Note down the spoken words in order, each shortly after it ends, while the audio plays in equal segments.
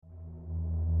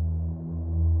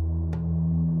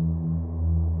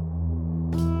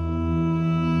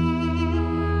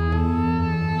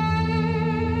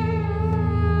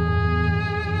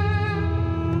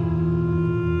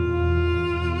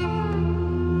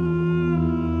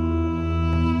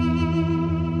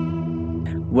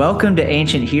Welcome to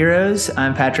Ancient Heroes.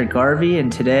 I'm Patrick Garvey,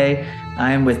 and today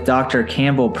I am with Dr.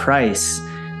 Campbell Price,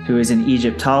 who is an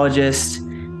Egyptologist.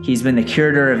 He's been the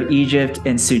curator of Egypt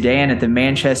and Sudan at the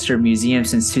Manchester Museum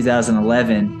since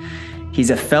 2011. He's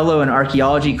a fellow in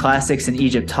archaeology, classics, and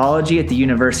Egyptology at the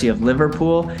University of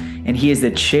Liverpool, and he is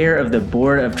the chair of the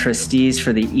board of trustees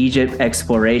for the Egypt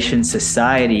Exploration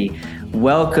Society.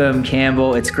 Welcome,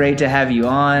 Campbell. It's great to have you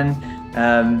on.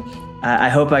 I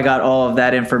hope I got all of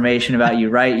that information about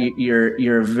you right.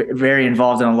 You're very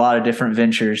involved in a lot of different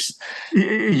ventures.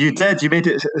 You did. You made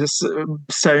it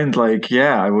sound like,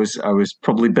 yeah, I was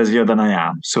probably busier than I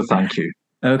am. So thank you.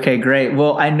 Okay, great.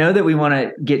 Well, I know that we want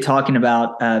to get talking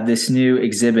about this new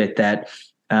exhibit that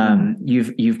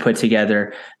you've put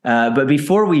together. But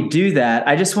before we do that,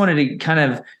 I just wanted to kind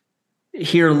of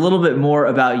hear a little bit more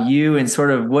about you and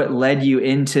sort of what led you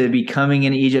into becoming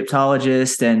an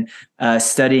Egyptologist and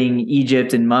studying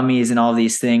Egypt and mummies and all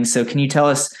these things. So can you tell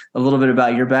us a little bit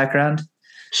about your background?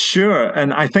 Sure.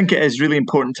 And I think it is really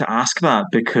important to ask that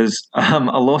because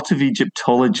a lot of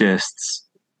Egyptologists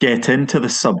get into the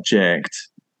subject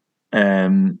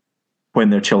when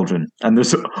they're children. And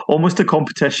there's almost a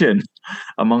competition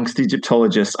amongst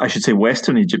Egyptologists, I should say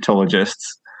Western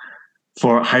Egyptologists,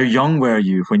 for how young were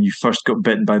you when you first got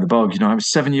bitten by the bug? You know, I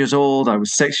was 7 years old, I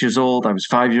was 6 years old, I was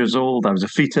 5 years old, I was a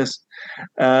fetus.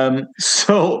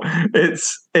 So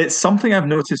it's something I've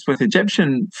noticed with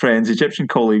Egyptian friends, Egyptian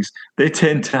colleagues. They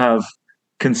tend to have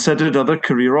considered other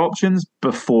career options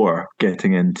before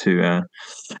getting into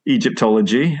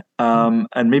Egyptology.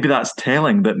 And maybe that's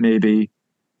telling that maybe,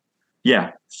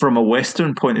 yeah, from a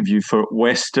Western point of view, for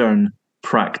Western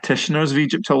practitioners of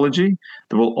Egyptology,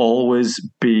 there will always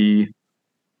be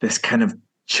this kind of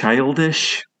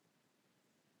childlike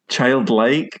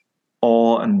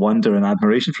awe and wonder and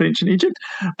admiration for ancient Egypt.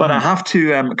 But I have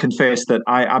to confess that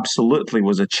I absolutely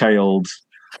was a child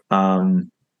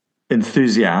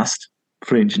enthusiast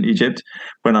for ancient Egypt.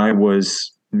 When I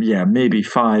was, maybe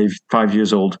five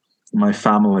years old, my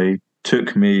family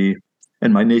took me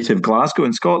in my native Glasgow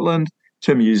in Scotland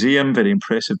to a museum, very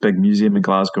impressive big museum in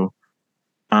Glasgow.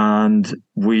 And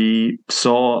we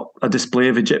saw a display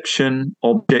of Egyptian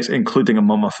objects, including a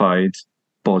mummified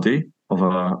body of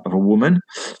a woman.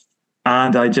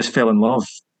 And I just fell in love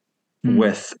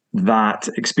with that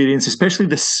experience, especially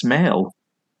the smell.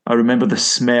 I remember the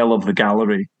smell of the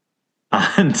gallery.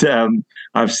 And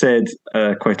I've said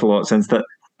quite a lot since that.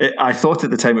 I thought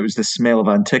at the time it was the smell of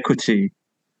antiquity,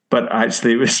 but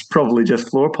actually it was probably just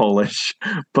floor polish.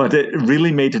 But it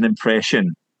really made an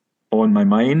impression on my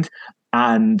mind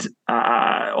and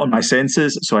on my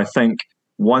senses. So I think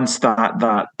once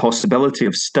that possibility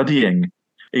of studying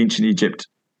ancient Egypt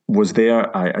was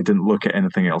there, I didn't look at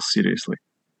anything else seriously.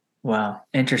 Wow,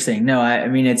 interesting. No, I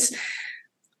mean,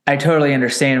 I totally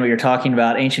understand what you're talking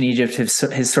about. Ancient Egypt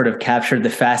has sort of captured the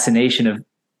fascination of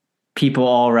people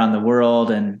all around the world,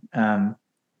 and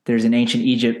there's an ancient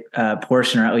Egypt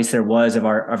portion, or at least there was, of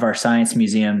our science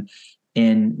museum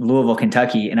in Louisville,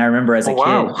 Kentucky. And I remember as a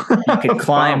kid, you could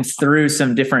climb through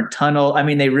some different tunnel. I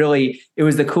mean, it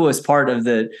was the coolest part of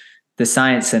the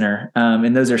science center.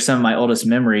 And those are some of my oldest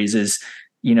memories is,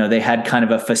 you know, they had kind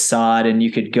of a facade and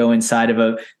you could go inside of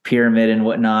a pyramid and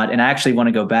whatnot. And I actually want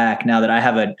to go back now that I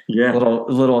have a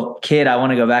little kid. I want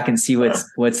to go back and see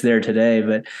what's there today.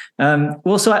 But,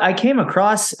 so I came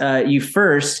across you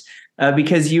first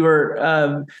because you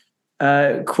were,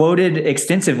 quoted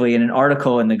extensively in an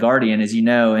article in The Guardian, as you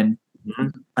know, and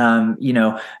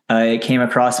it came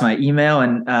across my email,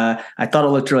 and I thought it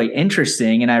looked really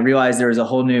interesting, and I realized there was a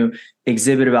whole new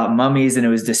exhibit about mummies, and it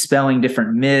was dispelling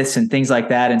different myths and things like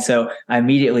that, and so I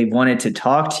immediately wanted to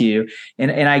talk to you.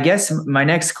 And I guess my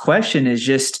next question is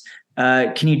just,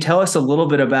 can you tell us a little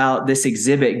bit about this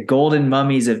exhibit, Golden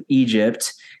Mummies of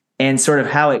Egypt, and sort of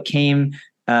how it came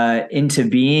into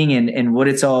being and what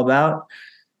it's all about?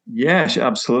 Yes,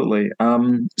 absolutely.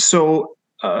 So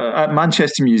at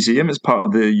Manchester Museum, it's part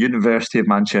of the University of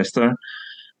Manchester.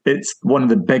 It's one of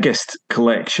the biggest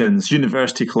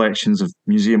university collections of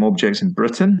museum objects in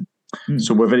Britain.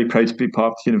 So we're very proud to be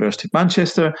part of the University of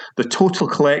Manchester. The total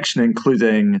collection,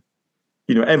 including,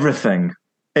 everything,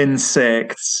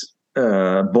 insects,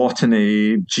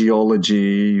 botany,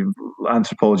 geology,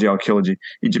 anthropology, archaeology,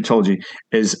 Egyptology,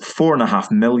 is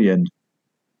 4.5 million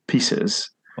pieces.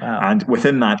 Wow. And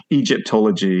within that,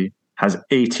 Egyptology has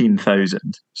 18,000.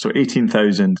 So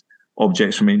 18,000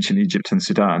 objects from ancient Egypt and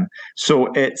Sudan. So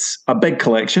it's a big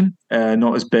collection,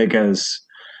 not as big as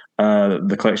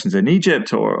the collections in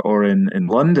Egypt or in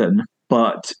London,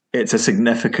 but it's a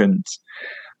significant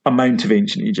amount of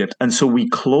ancient Egypt. And so we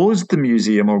closed the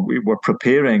museum, or we were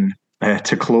preparing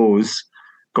to close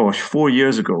 4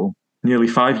 years ago, nearly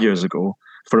 5 years ago,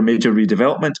 for a major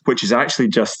redevelopment, which is actually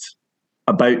just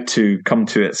about to come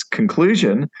to its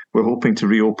conclusion. We're hoping to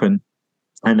reopen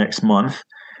next month.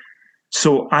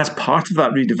 So, as part of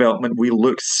that redevelopment, we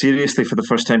looked seriously for the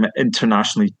first time at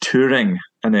internationally touring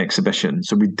an exhibition.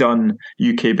 So, we'd done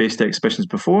UK based exhibitions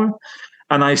before,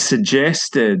 and I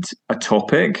suggested a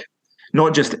topic,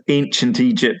 not just ancient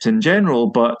Egypt in general,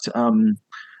 but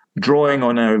drawing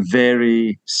on our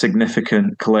very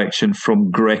significant collection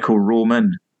from Greco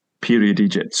Roman period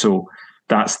Egypt. So,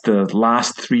 that's the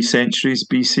last 3 centuries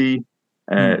BC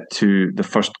to the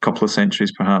first couple of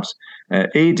centuries, perhaps,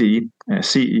 AD,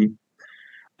 CE.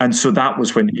 And so that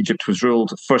was when Egypt was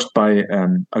ruled first by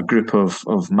a group of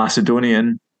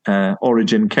Macedonian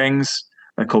origin kings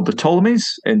called the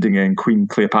Ptolemies, ending in Queen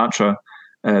Cleopatra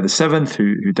the Seventh,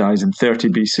 who dies in 30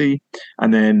 BC,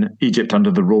 and then Egypt under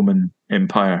the Roman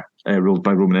Empire, ruled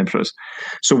by Roman emperors.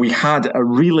 So we had a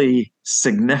really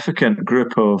significant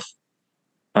group of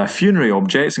funerary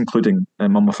objects, including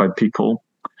mummified people,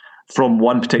 from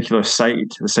one particular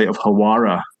site, the site of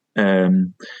Hawara,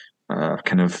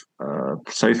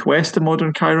 southwest of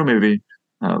modern Cairo, maybe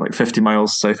like 50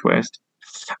 miles southwest.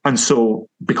 And so,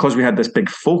 because we had this big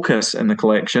focus in the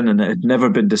collection and it had never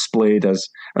been displayed as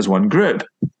one group,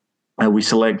 we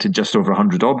selected just over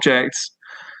 100 objects,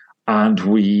 and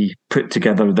we put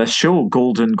together this show,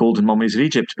 Golden Mummies of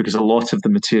Egypt, because a lot of the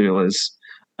material is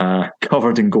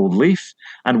covered in gold leaf.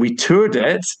 And we toured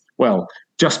it, well,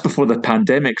 just before the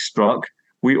pandemic struck.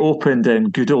 We opened in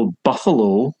good old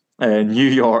Buffalo, New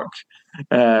York,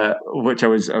 which I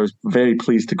was very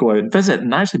pleased to go out and visit.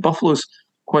 And actually, Buffalo's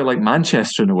quite like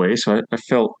Manchester in a way, so I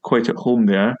felt quite at home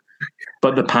there.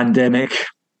 But the pandemic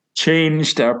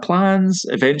changed our plans.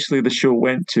 Eventually, the show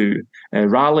went to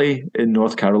Raleigh in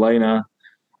North Carolina,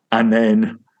 and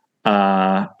then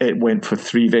it went for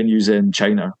 3 venues in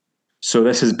China. So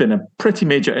this has been a pretty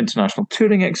major international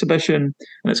touring exhibition,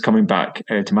 and it's coming back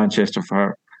to Manchester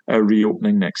for a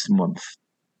reopening next month.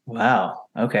 Wow.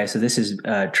 Okay. So this has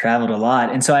traveled a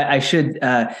lot. And so I should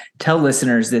tell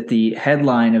listeners that the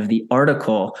headline of the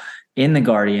article in The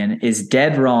Guardian is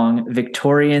 "Dead Wrong,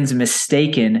 Victorians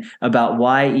Mistaken About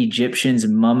Why Egyptians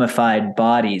Mummified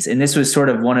Bodies." And this was sort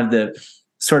of one of the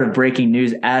sort of breaking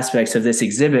news aspects of this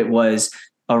exhibit, was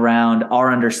around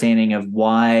our understanding of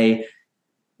why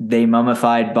they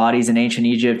mummified bodies in ancient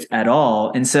Egypt at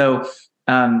all. And so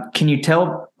can you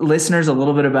tell listeners a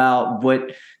little bit about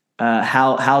what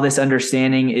how this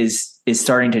understanding is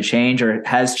starting to change or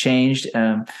has changed?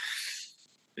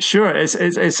 Sure, it's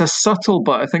a subtle,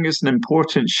 but I think it's an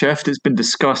important shift. It's been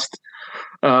discussed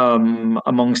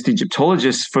amongst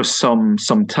Egyptologists for some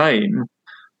time,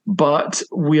 but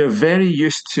we are very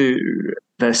used to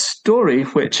this story,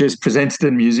 which is presented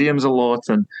in museums a lot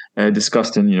and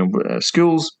discussed in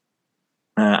schools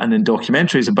and in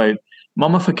documentaries, about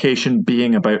mummification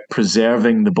being about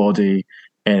preserving the body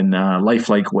in a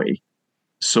lifelike way.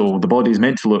 So the body is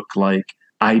meant to look like,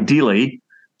 ideally,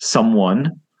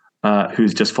 someone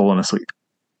who's just fallen asleep.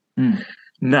 Mm.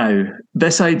 Now,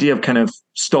 this idea of kind of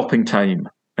stopping time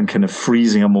and kind of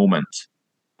freezing a moment,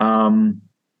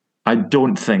 I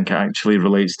don't think actually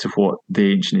relates to what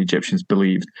the ancient Egyptians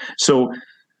believed. So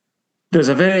there's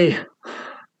a very,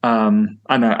 and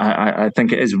I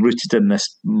think it is rooted in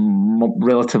this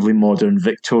relatively modern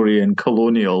Victorian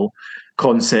colonial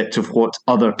concept of what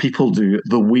other people do,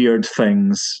 the weird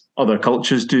things other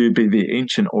cultures do, be they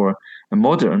ancient or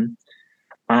modern.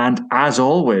 And as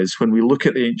always, when we look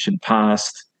at the ancient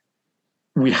past,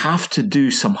 we have to do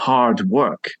some hard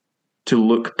work to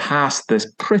look past this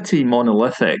pretty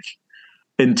monolithic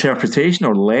interpretation,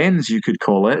 or lens, you could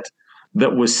call it,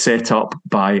 that was set up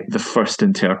by the first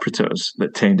interpreters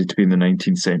that tended to be in the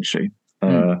 19th century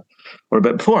or a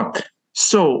bit before.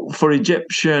 So for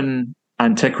Egyptian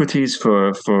antiquities,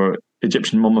 for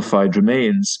Egyptian mummified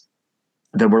remains,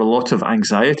 there were a lot of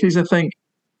anxieties, I think,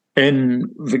 in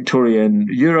Victorian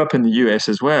Europe and the US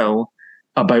as well,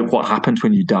 about what happened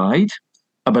when you died,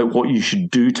 about what you should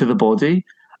do to the body,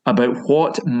 about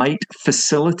what might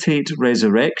facilitate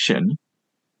resurrection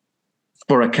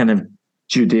for a kind of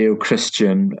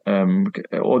Judeo-Christian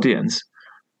audience.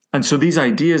 And so these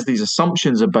ideas, these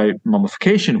assumptions about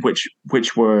mummification,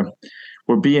 which were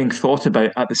being thought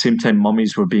about at the same time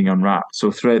mummies were being unwrapped.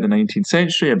 So throughout the 19th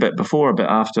century, a bit before, a bit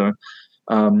after,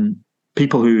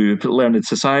 people who learned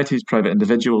societies, private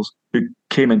individuals who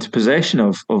came into possession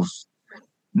of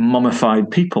mummified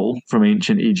people from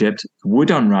ancient Egypt would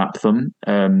unwrap them,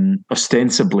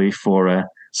 ostensibly for a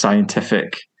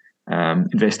scientific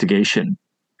investigation.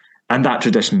 And that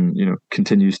tradition,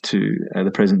 continues to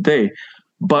the present day.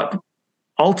 But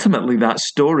ultimately, that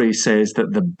story says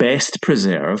that the best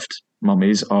preserved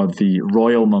mummies are the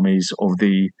royal mummies of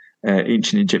the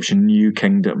ancient Egyptian New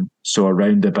Kingdom. So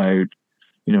around about,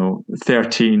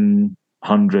 1300,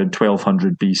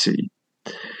 1200 BC.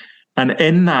 And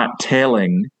in that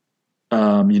telling,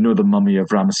 the mummy of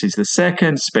Ramesses II,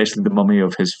 especially the mummy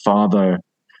of his father,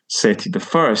 Seti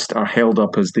I, are held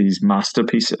up as these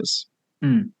masterpieces.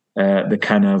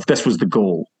 This was the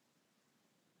goal.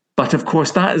 But of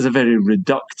course, that is a very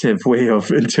reductive way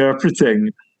of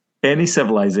interpreting any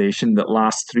civilization that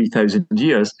lasts 3,000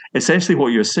 years. Essentially,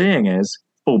 what you're saying is,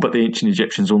 oh, but the ancient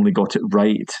Egyptians only got it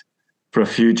right for a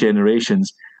few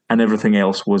generations, and everything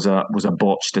else was a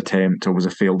botched attempt or was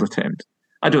a failed attempt.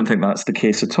 I don't think that's the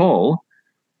case at all.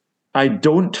 I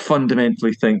don't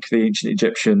fundamentally think the ancient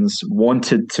Egyptians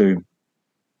wanted to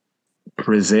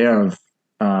preserve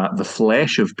the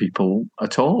flesh of people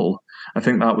at all. I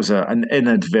think that was an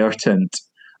inadvertent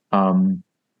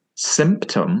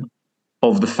symptom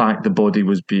of the fact the body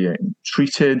was being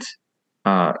treated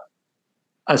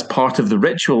as part of the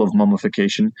ritual of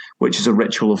mummification, which is a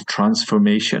ritual of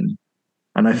transformation.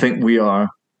 And I think we are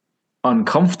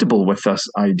uncomfortable with this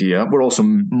idea. We're also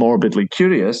morbidly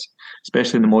curious,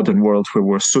 especially in the modern world where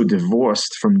we're so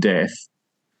divorced from death.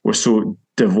 We're so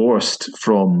divorced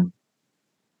from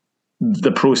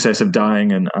the process of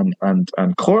dying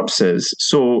and corpses.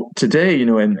 So today, in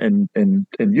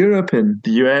Europe, in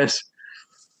the US,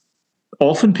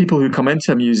 often people who come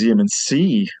into a museum and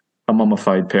see a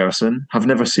mummified person have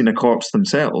never seen a corpse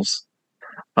themselves,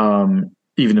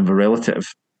 even of a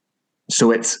relative. So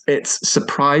it's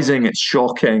surprising, it's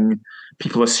shocking.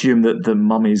 People assume that the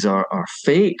mummies are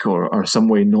fake or are some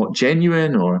way not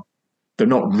genuine, or they're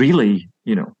not really,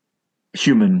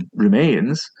 human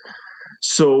remains.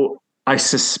 So I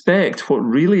suspect what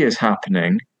really is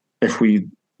happening, if we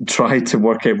try to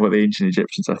work out what the ancient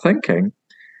Egyptians are thinking,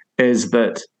 is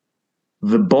that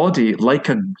the body, like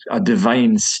a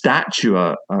divine statue,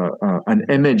 an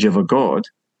image of a god,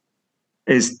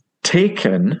 is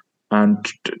taken and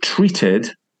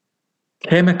treated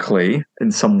chemically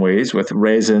in some ways with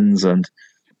resins and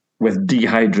with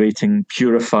dehydrating,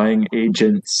 purifying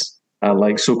agents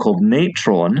like so-called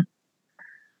natron.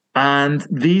 And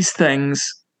these things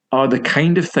are the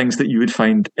kind of things that you would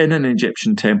find in an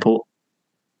Egyptian temple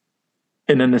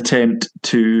in an attempt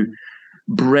to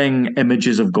bring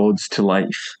images of gods to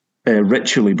life,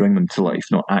 ritually bring them to life,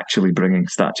 not actually bringing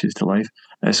statues to life.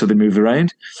 So they move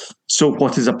around. So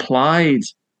what is applied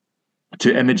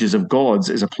to images of gods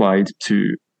is applied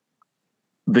to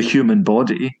the human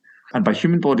body. And by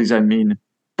human bodies, I mean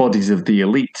bodies of the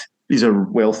elite. These are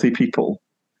wealthy people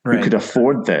who could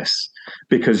afford this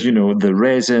because, the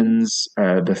resins,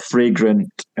 the fragrant,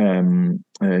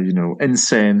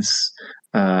 incense,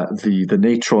 the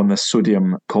natron, the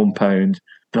sodium compound,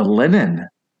 the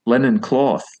linen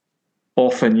cloth,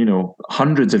 often,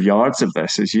 hundreds of yards of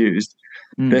this is used.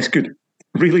 This could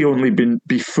really only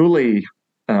be fully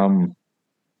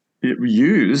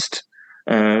used.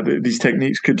 These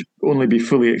techniques could only be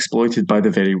fully exploited by the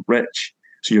very rich.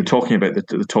 So you're talking about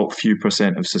the top few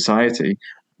percent of society.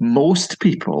 Most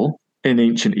people in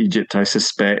ancient Egypt, I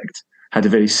suspect, had a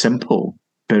very simple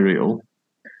burial,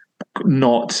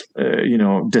 not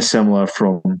dissimilar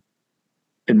from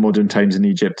in modern times in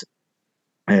Egypt,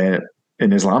 in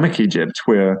Islamic Egypt,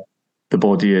 where the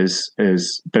body is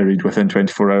buried within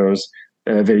 24 hours,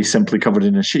 very simply covered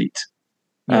in a sheet.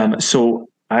 Yeah. So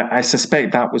I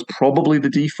suspect that was probably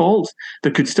the default.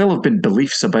 There could still have been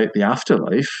beliefs about the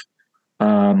afterlife,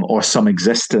 or some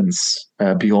existence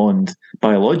beyond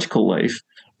biological life.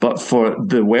 But for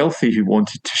the wealthy who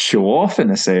wanted to show off,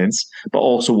 in a sense, but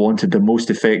also wanted the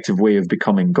most effective way of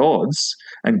becoming gods,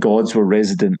 and gods were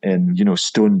resident in,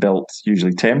 stone-built,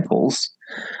 usually temples.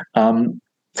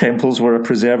 Temples were a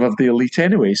preserve of the elite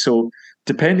anyway. So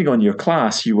depending on your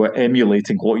class, you were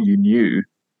emulating what you knew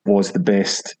was the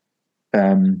best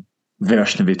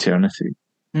version of eternity.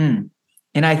 And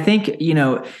I think,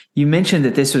 you mentioned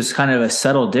that this was kind of a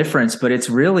subtle difference, but it's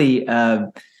really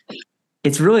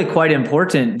quite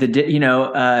important,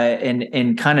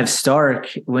 and kind of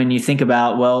stark when you think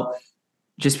about, well,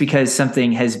 just because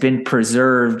something has been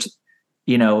preserved,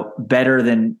 better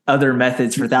than other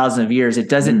methods for thousands of years, it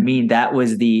doesn't mean that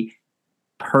was the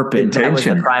purpose. Intention. That was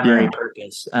the primary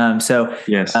purpose.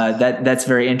 Yes. That's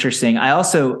very interesting. I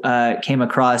also came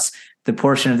across the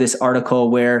portion of this article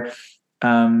where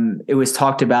it was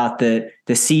talked about the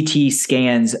CT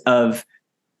scans of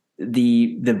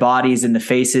the bodies and the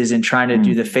faces and trying to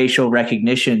do the facial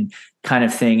recognition kind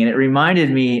of thing. And it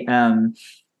reminded me,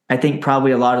 I think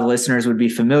probably a lot of listeners would be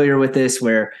familiar with this,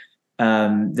 where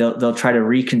they'll try to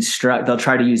reconstruct, they'll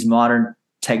try to use modern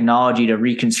technology to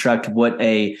reconstruct what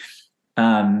a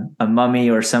mummy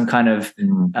or some kind of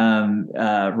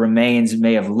remains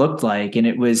may have looked like. And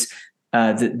it was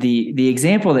the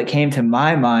example that came to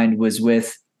my mind was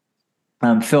with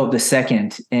Philip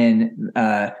II in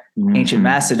ancient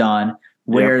Macedon,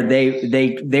 where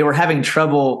they were having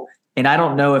trouble. And I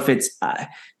don't know if it's I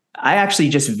actually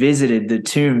just visited the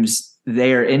tombs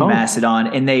there in Macedon,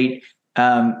 and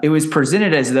it was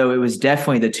presented as though it was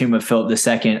definitely the tomb of Philip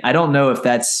II. I don't know if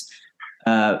that's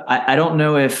I don't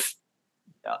know if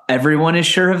everyone is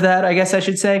sure of that, I guess I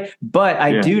should say, but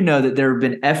I do know that there have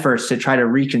been efforts to try to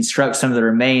reconstruct some of the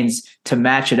remains to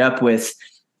match it up with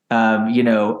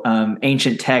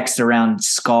ancient texts around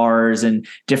scars and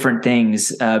different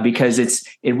things, because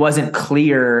it wasn't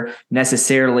clear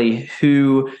necessarily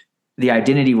who the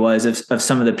identity was of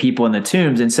some of the people in the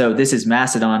tombs. And so this is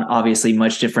Macedon, obviously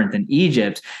much different than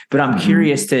Egypt, but I'm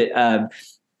curious to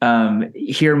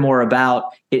hear more about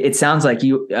it. It sounds like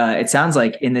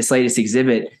in this latest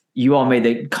exhibit, you all made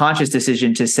the conscious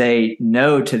decision to say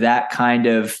no to that kind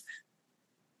of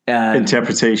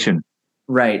interpretation.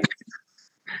 Right.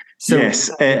 So,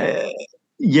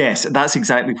 yes, that's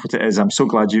exactly what it is. I'm so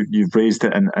glad you've raised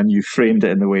it and you framed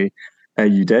it in the way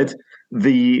you did.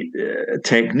 The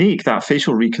technique, that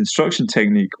facial reconstruction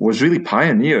technique, was really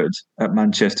pioneered at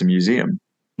Manchester Museum,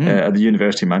 at the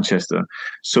University of Manchester.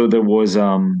 So there was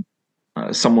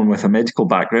someone with a medical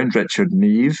background, Richard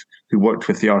Neve, who worked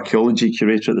with the archaeology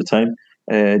curator at the time,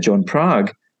 John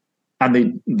Prague,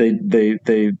 and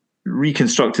they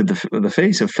reconstructed the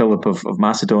face of Philip of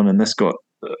Macedon, and this got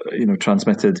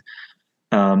transmitted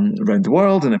around the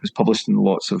world, and it was published in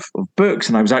lots of books.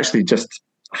 And I was actually just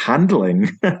handling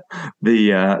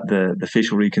the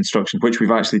facial reconstruction, which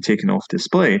we've actually taken off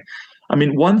display. I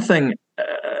mean, one thing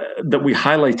that we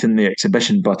highlight in the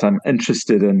exhibition, but I'm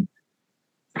interested in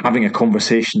having a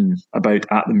conversation about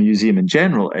at the museum in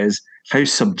general, is how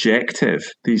subjective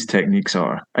these techniques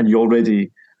are. And you already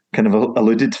kind of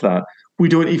alluded to that. We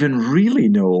don't even really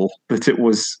know that it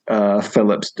was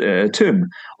Philip's tomb.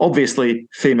 Obviously,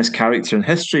 famous character in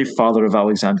history, father of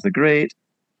Alexander the Great.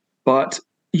 But,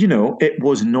 it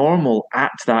was normal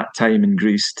at that time in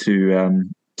Greece to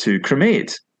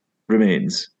cremate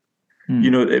remains.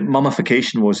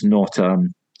 Mummification was not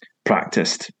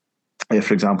practiced,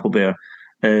 for example, there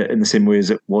in the same way as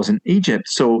it was in Egypt.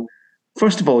 So,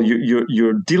 first of all,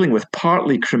 you're dealing with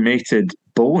partly cremated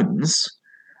bones.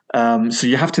 So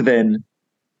you have to then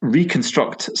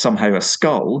reconstruct somehow a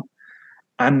skull,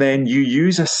 and then you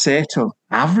use a set of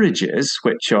averages,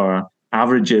 which are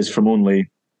averages from only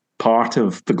part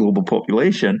of the global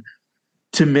population,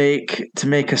 to make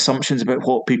assumptions about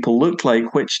what people looked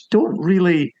like, which don't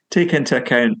really take into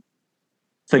account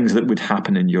things that would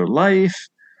happen in your life.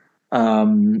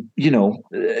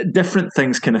 Different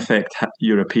things can affect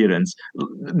your appearance.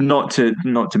 Not to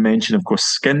mention, of course,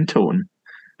 skin tone,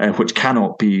 which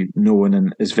cannot be known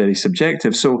and is very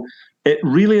subjective. So it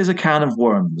really is a can of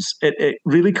worms. It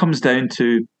really comes down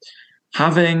to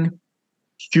having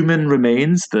human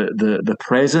remains, the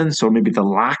presence or maybe the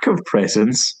lack of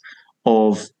presence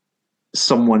of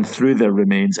someone through their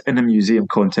remains in a museum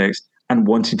context and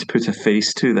wanting to put a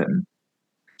face to them.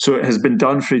 So it has been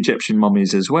done for Egyptian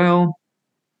mummies as well,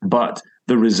 but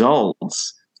the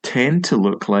results tend to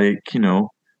look like,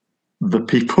 the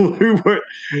people who were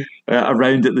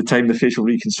around at the time the facial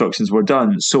reconstructions were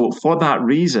done. So for that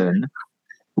reason,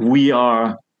 we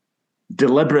are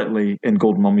deliberately in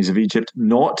Golden Mummies of Egypt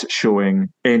not showing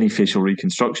any facial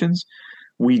reconstructions.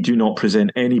 We do not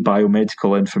present any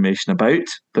biomedical information about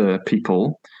the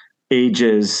people,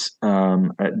 ages,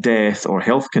 death, or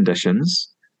health conditions,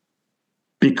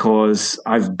 because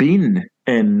I've been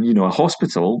in, a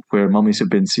hospital where mummies have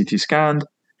been CT scanned,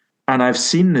 and I've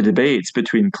seen the debates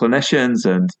between clinicians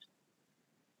and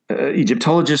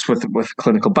Egyptologists with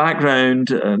clinical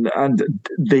background, and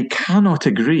they cannot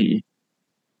agree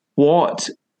what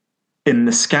in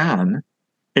the scan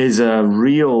is a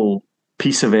real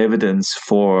piece of evidence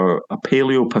for a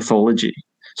paleopathology.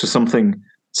 So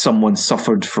someone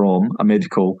suffered from a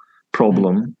medical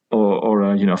problem or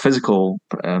a physical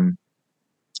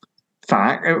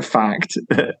fact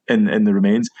in the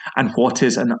remains, and what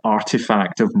is an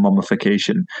artifact of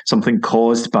mummification, something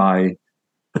caused by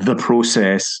the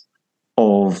process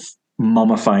of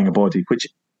mummifying a body, which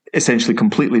essentially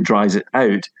completely dries it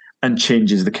out and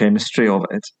changes the chemistry of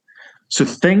it. So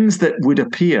things that would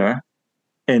appear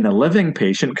in a living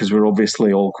patient, because we're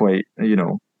obviously all quite,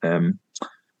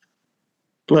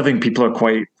 living people are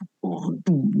quite,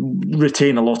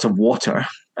 retain a lot of water.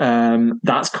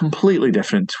 That's completely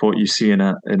different to what you see in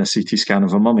a CT scan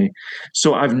of a mummy.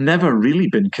 So I've never really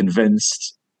been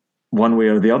convinced one way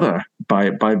or the other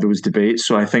by those debates.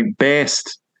 So I think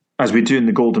best, as we do in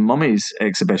the Golden Mummies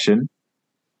exhibition,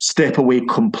 step away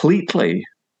completely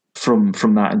from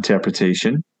that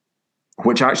interpretation,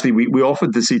 which actually we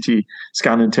offered the CT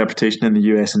scan interpretation in the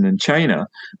US and in China.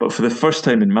 But for the first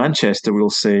time in Manchester, we'll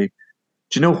say,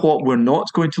 do you know what? We're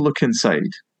not going to look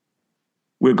inside.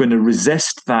 We're going to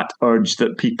resist that urge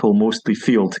that people mostly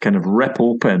feel to kind of rip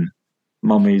open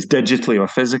mummies digitally or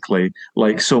physically,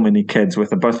 like so many kids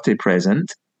with a birthday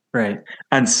present. Right.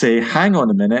 And say, hang on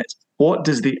a minute, what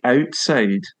does the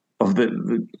outside of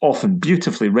the often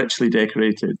beautifully, richly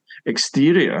decorated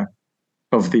exterior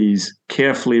of these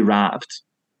carefully wrapped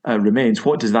remains,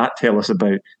 what does that tell us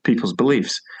about people's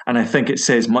beliefs? And I think it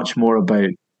says much more about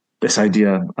this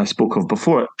idea I spoke of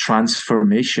before,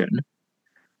 transformation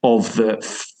of the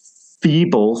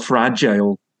feeble,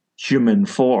 fragile human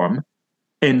form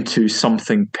into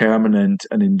something permanent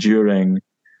and enduring,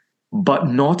 but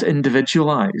not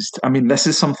individualized. I mean, this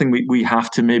is something we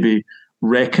have to maybe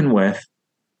reckon with.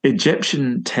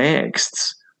 Egyptian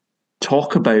texts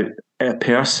talk about a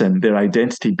person, their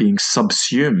identity being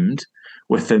subsumed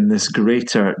within this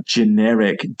greater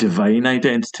generic divine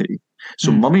identity.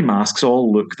 So mummy masks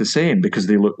all look the same because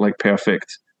they look like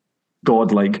perfect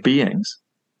godlike beings.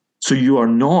 So you are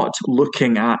not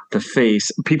looking at the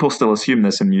face. People still assume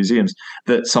this in museums,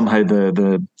 that somehow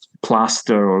the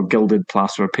plaster or gilded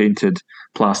plaster or painted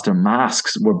plaster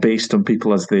masks were based on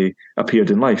people as they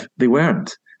appeared in life. They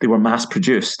weren't. They were mass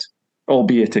produced,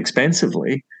 albeit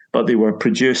expensively, but they were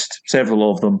produced,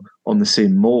 several of them, on the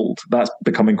same mold. That's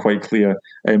becoming quite clear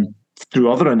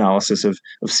through other analysis of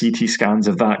CT scans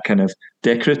of that kind of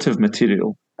decorative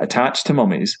material attached to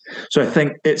mummies. So I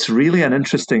think it's really an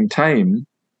interesting time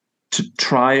to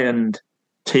try and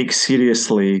take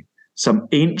seriously some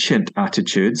ancient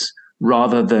attitudes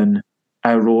rather than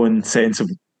our own sense of,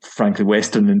 frankly,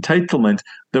 Western entitlement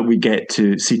that we get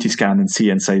to CT scan and see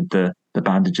inside the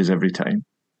bandages every time.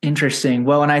 Interesting.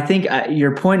 Well, and I think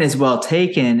your point is well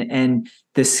taken. And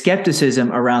the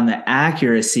skepticism around the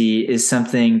accuracy is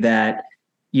something that,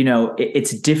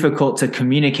 it's difficult to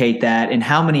communicate that. And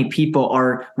how many people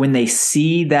are, when they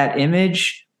see that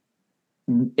image,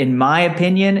 in my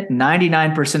opinion,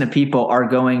 99% of people are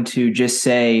going to just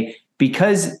say,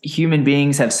 because human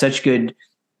beings have such good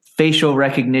facial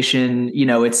recognition,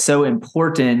 it's so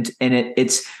important. And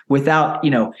it's without,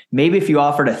 maybe if you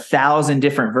offered 1,000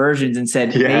 different versions and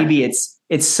said, maybe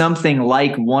it's something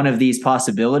like one of these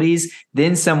possibilities,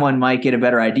 then someone might get a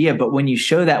better idea. But when you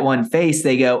show that one face,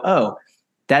 they go, oh,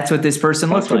 that's what this person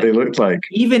looks like. That's what they look like.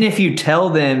 Even if you tell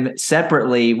them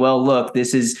separately, well, look,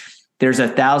 there's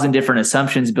 1,000 different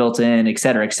assumptions built in, et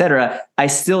cetera, I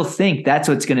still think that's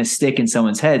what's going to stick in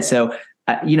someone's head. So,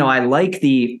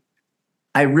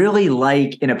 I really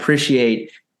like and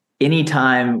appreciate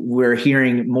anytime we're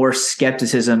hearing more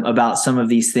skepticism about some of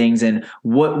these things and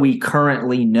what we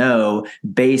currently know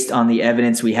based on the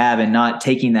evidence we have, and not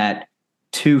taking that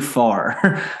too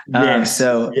far. Yes.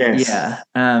 Yeah.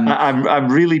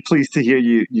 I'm really pleased to hear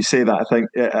you say that. I think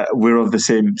we're of the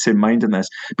same mind in this,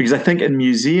 because I think in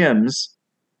museums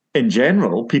in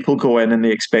general, people go in and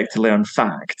they expect to learn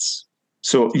facts.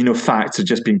 So, facts are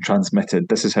just being transmitted.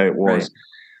 This is how it was. Right.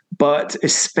 But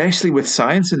especially with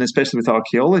science and especially with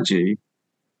archaeology,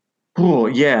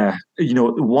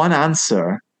 one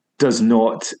answer does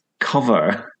not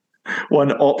cover,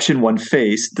 one option, one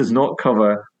face does not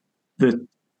cover the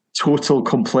total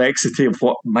complexity of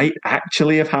what might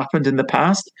actually have happened in the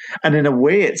past. And in a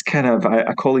way, it's kind of,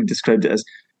 a colleague described it as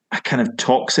a kind of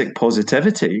toxic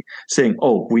positivity, saying,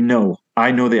 oh,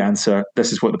 I know the answer.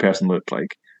 This is what the person looked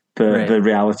like. The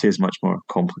reality is much more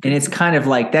complicated. And it's kind of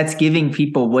like that's giving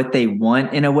people what they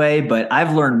want in a way. But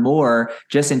I've learned more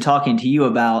just in talking to you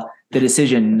about the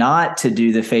decision not to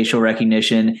do the facial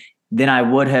recognition than I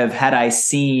would have had I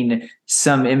seen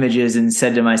some images and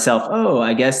said to myself, oh,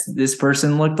 I guess this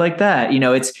person looked like that.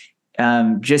 It's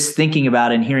just thinking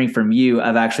about and hearing from you,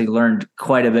 I've actually learned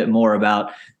quite a bit more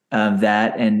about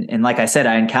that. And like I said,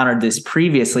 I encountered this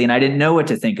previously and I didn't know what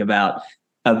to think about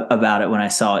it when I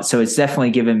saw it. So it's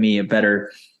definitely given me a better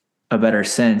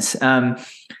sense. I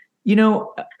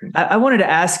wanted to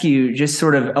ask you just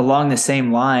sort of along the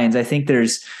same lines. I think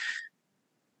there's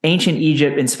ancient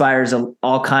Egypt inspires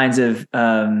all kinds of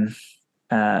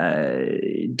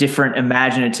different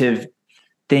imaginative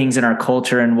things in our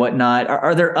culture and whatnot.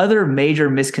 Are there other major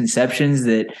misconceptions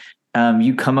that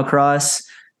you come across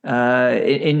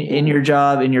in your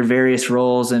job, in your various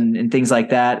roles and things like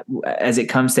that as it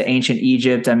comes to ancient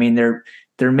Egypt? I mean, there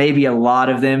may be a lot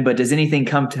of them, but does anything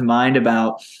come to mind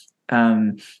about,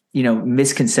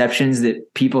 misconceptions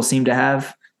that people seem to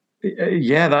have?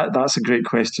 Yeah, that's a great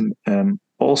question.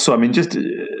 Also, I mean, just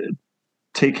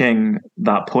taking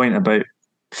that point about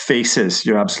faces,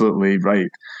 you're absolutely right.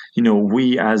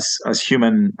 We as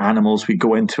human animals, we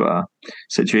go into a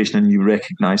situation and you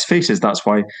recognize faces. That's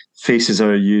why faces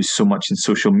are used so much in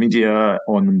social media,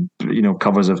 on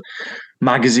covers of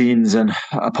magazines and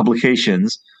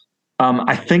publications.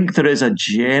 I think there is a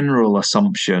general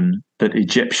assumption that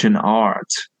Egyptian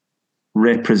art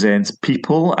represents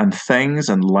people and things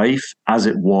and life as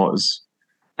it was.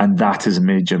 And that is a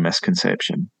major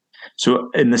misconception. So,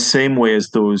 in the same way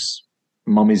as those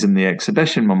mummies in the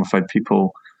exhibition, mummified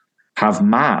people have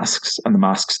masks, and the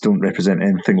masks don't represent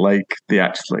anything like they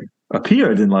actually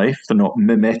appeared in life, they're not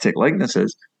mimetic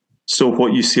likenesses. So,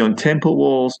 what you see on temple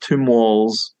walls, tomb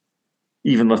walls,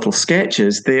 even little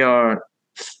sketches, they are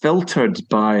filtered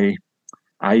by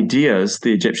ideas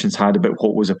the Egyptians had about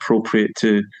what was appropriate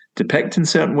to depict in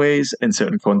certain ways in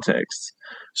certain contexts.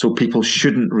 So people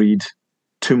shouldn't read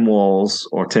tomb walls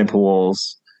or temple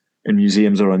walls in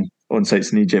museums or on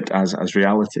sites in Egypt as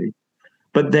reality.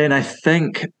 But then I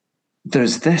think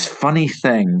there's this funny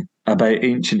thing about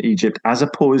ancient Egypt, as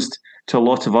opposed to a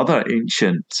lot of other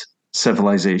ancient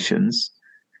civilizations,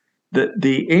 that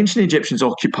the ancient Egyptians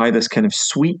occupy this kind of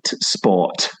sweet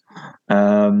spot.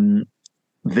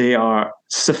 They are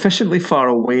sufficiently far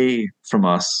away from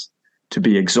us to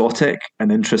be exotic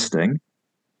and interesting,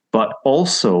 but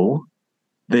also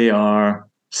they are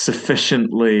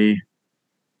sufficiently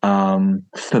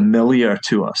familiar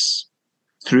to us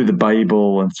through the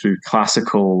Bible and through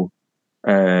classical,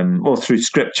 through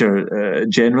scripture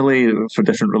generally for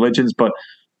different religions, but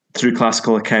through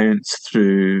classical accounts,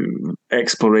 through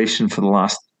exploration for the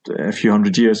last few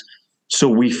hundred years. So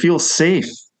we feel safe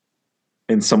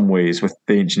in some ways with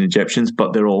the ancient Egyptians,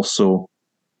 but they're also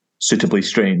suitably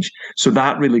strange. So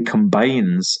that really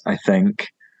combines, I think,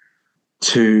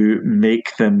 to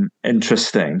make them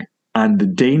interesting. And the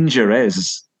danger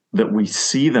is that we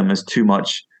see them as too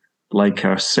much like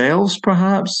ourselves,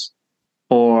 perhaps,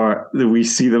 or that we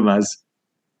see them as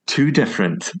too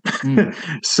different.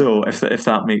 So if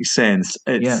that makes sense,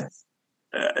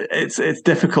 it's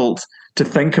difficult to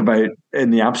think about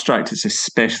in the abstract. It's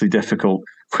especially difficult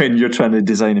when you're trying to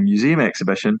design a museum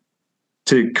exhibition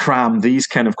to cram these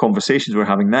kind of conversations we're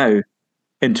having now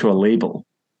into a label.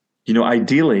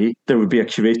 Ideally, there would be a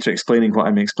curator explaining what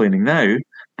I'm explaining now,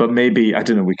 but maybe, I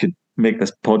don't know, we could make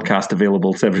this podcast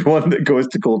available to everyone that goes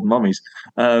to Golden Mummies.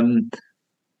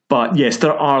 But yes,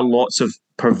 there are lots of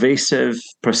pervasive,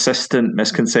 persistent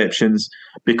misconceptions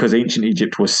because ancient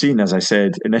Egypt was seen, as I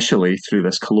said initially, through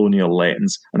this colonial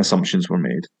lens, and assumptions were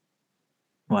made.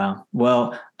 Wow.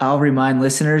 Well, I'll remind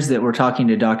listeners that we're talking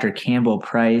to Dr. Campbell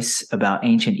Price about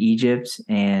ancient Egypt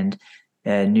and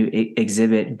a new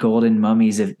exhibit, Golden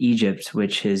Mummies of Egypt,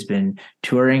 which has been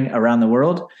touring around the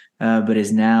world, but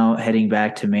is now heading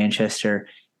back to Manchester,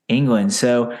 England.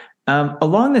 So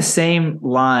along the same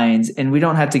lines, and we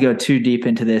don't have to go too deep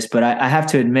into this, but I have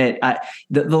to admit,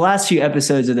 the last few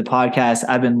episodes of the podcast,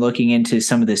 I've been looking into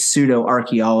some of the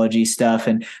pseudo-archaeology stuff,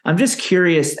 and I'm just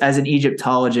curious, as an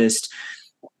Egyptologist,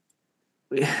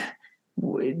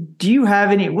 do you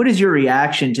have what is your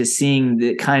reaction to seeing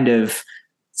the kind of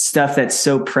stuff that's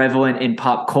so prevalent in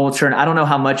pop culture? And I don't know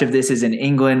how much of this is in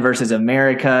England versus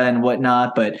America and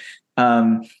whatnot, but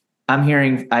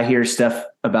I hear stuff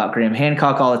about Graham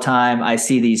Hancock all the time. I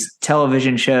see these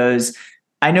television shows.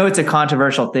 I know it's a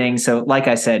controversial thing. So like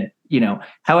I said,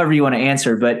 however you want to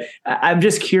answer, but I'm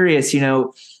just curious,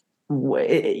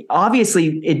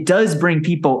 obviously it does bring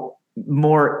people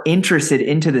more interested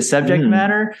into the subject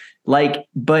matter,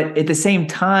 but at the same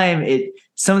time,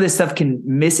 some of this stuff can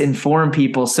misinform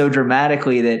people so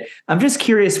dramatically that I'm just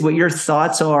curious what your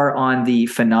thoughts are on the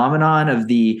phenomenon of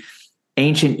the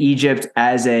ancient Egypt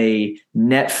as a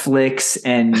Netflix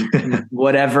and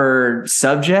whatever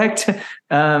subject.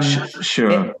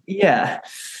 Sure. Yeah.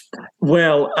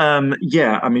 Well, I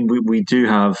mean, we do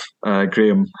have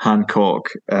Graham Hancock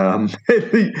in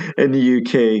the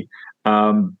UK.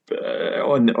 On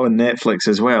Netflix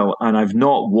as well, and I've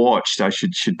not watched. I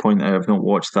should point out I've not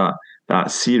watched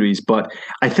that series, but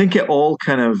I think it all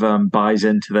kind of buys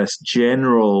into this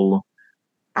general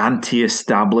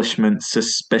anti-establishment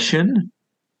suspicion.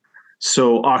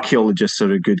 So archaeologists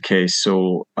are a good case.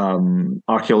 So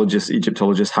archaeologists,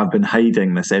 Egyptologists have been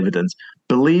hiding this evidence.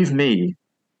 Believe me,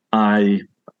 I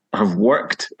have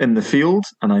worked in the field,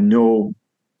 and I know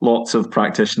lots of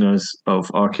practitioners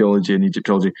of archaeology and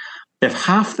Egyptology. If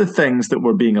half the things that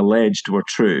were being alleged were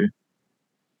true,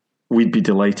 we'd be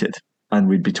delighted and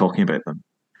we'd be talking about them.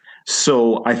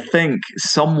 So I think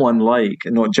someone like,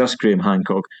 not just Graham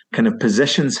Hancock, kind of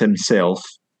positions himself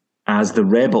as the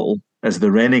rebel, as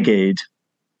the renegade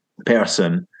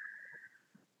person,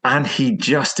 and he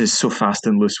just is so fast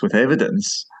and loose with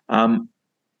evidence. And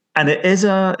it is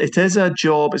a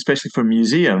job, especially for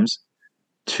museums,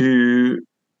 to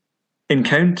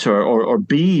encounter or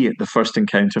be the first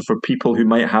encounter for people who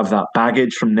might have that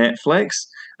baggage from Netflix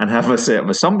and have a set of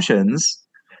assumptions.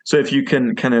 So if you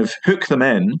can kind of hook them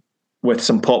in with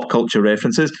some pop culture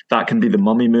references, that can be the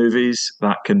Mummy movies,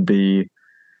 that can be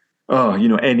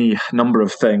any number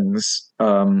of things,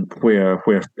 where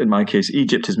in my case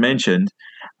Egypt is mentioned,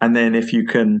 and then if you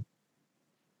can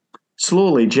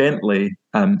slowly, gently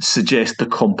suggest the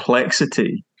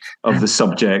complexity of the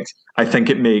subject, I think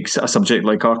it makes a subject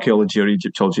like archaeology or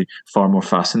Egyptology far more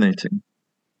fascinating.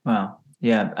 Wow.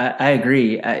 Yeah, I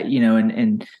agree.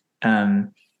 Brendan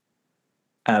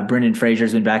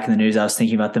Fraser's been back in the news. I was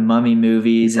thinking about the Mummy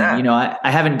movies, and I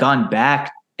haven't gone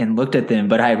back and looked at them,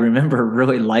 but I remember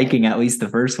really liking at least the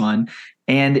first one.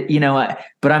 And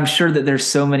but I'm sure that there's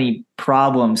so many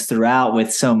problems throughout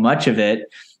with so much of it.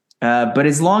 But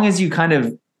as long as you kind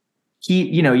of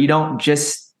keep, you don't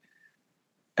just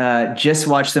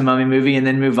watch the Mummy movie and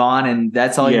then move on, and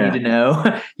that's all you need to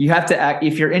know. You have to act,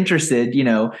 if you're interested,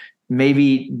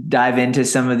 maybe dive into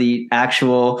some of the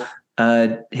actual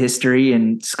history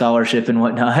and scholarship and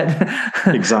whatnot.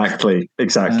 Exactly.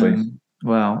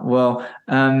 Wow. Well,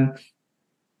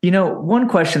 one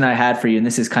question I had for you, and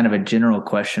this is kind of a general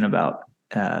question about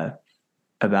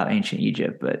ancient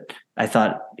Egypt, but I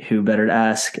thought who better to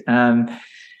ask.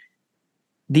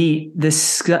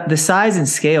 The size and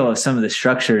scale of some of the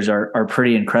structures are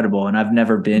pretty incredible, and I've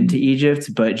never been to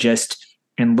Egypt, but just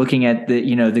in looking at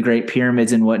the Great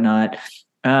Pyramids and whatnot,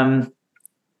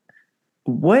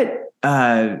 what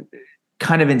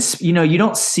kind of you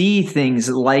don't see things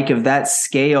like of that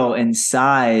scale and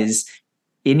size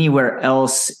anywhere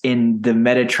else in the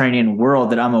Mediterranean world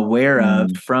that I'm aware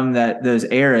of from those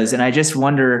eras, and I just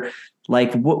wonder,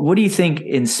 like, what do you think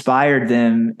inspired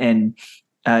them and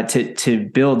to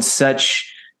build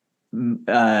such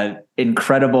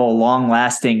incredible,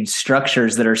 long-lasting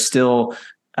structures that are still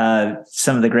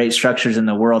some of the great structures in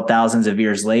the world thousands of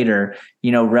years later,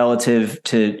 relative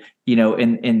to,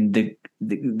 in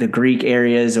the Greek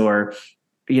areas or,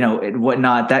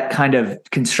 whatnot, that kind of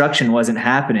construction wasn't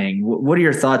happening. What are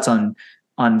your thoughts on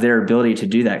their ability to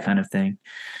do that kind of thing?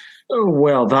 Oh,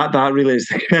 well, that really is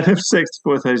the kind of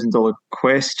 $64,000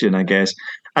 question, I guess.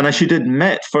 And I should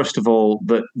admit, first of all,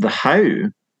 that the how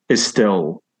is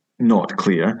still not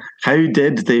clear. How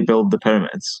did they build the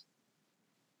pyramids?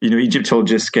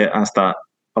 Egyptologists get asked that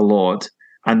a lot,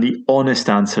 and the honest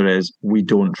answer is we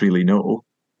don't really know.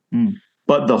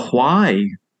 But the why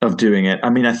of doing it, I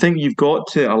mean, I think you've got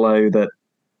to allow that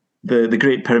the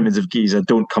Great Pyramids of Giza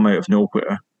don't come out of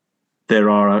nowhere. There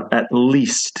are at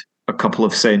least a couple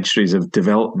of centuries of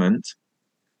development.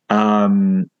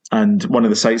 And one of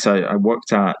the sites I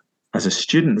worked at as a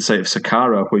student, the site of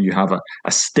Saqqara, where you have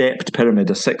a stepped pyramid,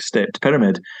 a six-stepped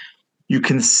pyramid, you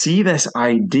can see this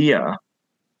idea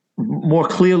more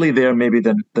clearly there maybe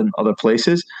than other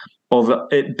places, of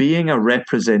it being a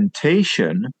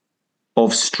representation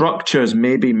of structures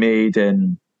maybe made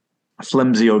in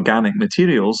flimsy organic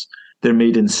materials. They're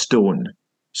made in stone.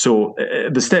 So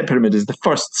the step pyramid is the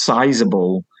first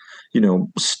sizable,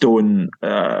 stone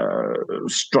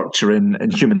structure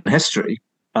in human history.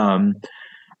 And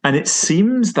it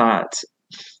seems that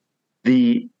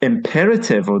the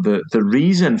imperative or the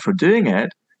reason for doing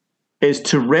it is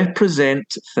to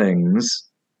represent things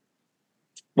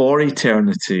for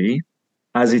eternity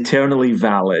as eternally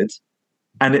valid.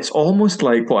 And it's almost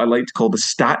like what I like to call the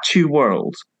statue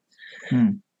world.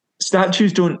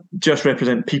 Statues don't just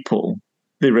represent people,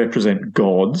 they represent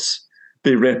gods,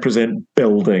 they represent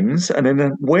buildings. And in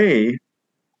a way,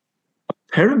 a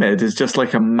pyramid is just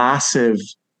like a massive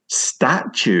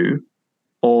statue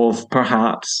of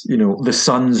perhaps, the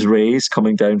sun's rays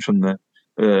coming down from the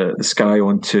sky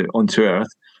onto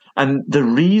Earth. And the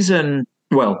reason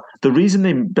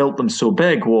they built them so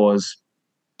big was,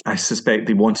 I suspect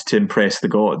they wanted to impress the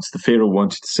gods. The pharaoh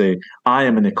wanted to say, I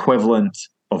am an equivalent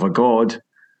of a god,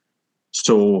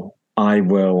 so I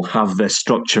will have this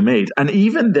structure made. And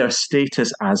even their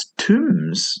status as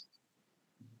tombs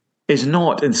is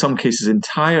not, in some cases,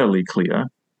 entirely clear.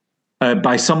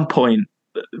 By some point,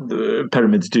 the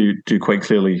pyramids do quite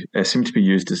clearly seem to be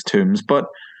used as tombs, but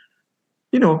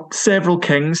several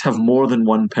kings have more than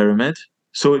one pyramid.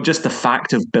 So just the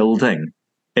fact of building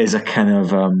is a kind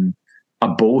of a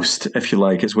boast, if you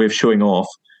like. It's a way of showing off,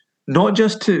 not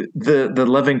just to the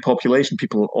living population.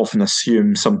 People often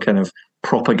assume some kind of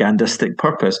propagandistic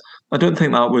purpose. I don't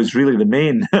think that was really the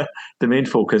main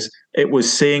focus. It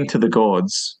was saying to the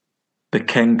gods, the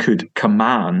king could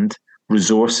command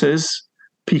resources,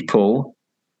 people,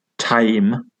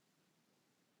 time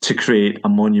to create a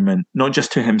monument, not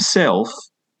just to himself,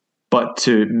 but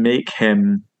to make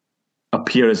him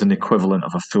appear as an equivalent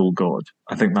of a full god.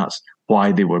 I think that's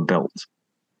why they were built.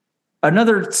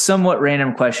 Another somewhat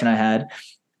random question I had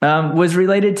was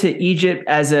related to Egypt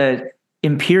as a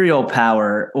imperial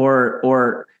power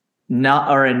or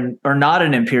not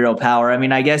an imperial power. I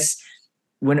mean, I guess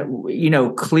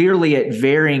when, clearly at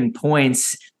varying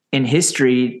points in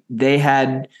history, they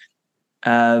had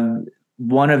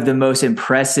one of the most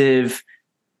impressive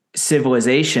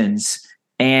civilizations.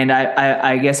 And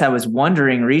I guess I was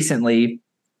wondering recently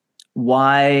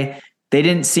why they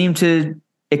didn't seem to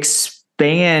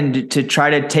expand to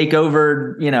try to take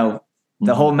over,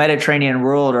 the whole Mediterranean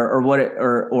world or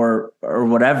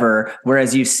whatever.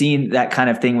 Whereas you've seen that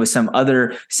kind of thing with some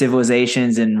other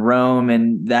civilizations in Rome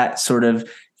and that sort of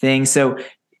thing. So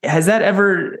has that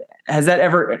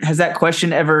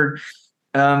question ever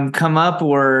come up,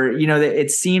 or, they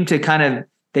seem to kind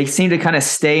of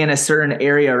stay in a certain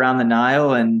area around the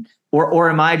Nile, or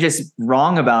am I just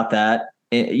wrong about that?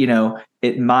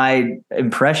 My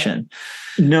impression.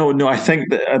 No, I think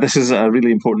that this is a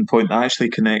really important point that actually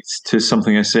connects to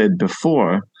something I said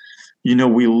before.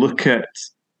 We look at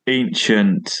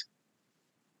ancient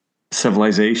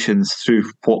civilizations through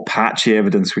what patchy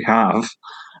evidence we have.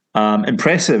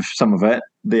 Impressive, some of it,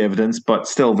 the evidence, but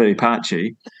still very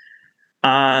patchy.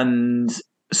 And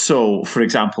so, for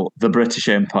example, the British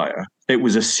Empire, it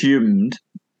was assumed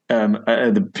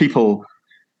the people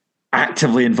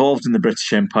actively involved in the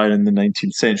British Empire in the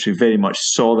 19th century very much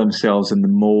saw themselves in the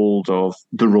mold of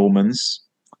the Romans.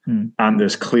 And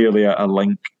there's clearly a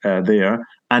link there.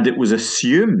 And it was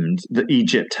assumed that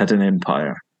Egypt had an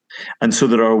empire. And so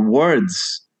there are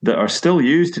words that are still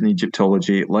used in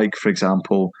Egyptology, like, for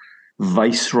example,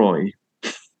 viceroy.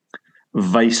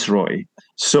 Viceroy.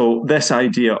 So this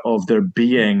idea of there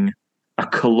being a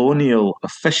colonial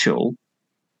official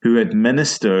who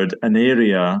administered an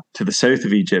area to the south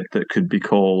of Egypt that could be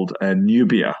called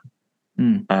Nubia,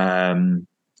 often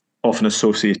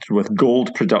associated with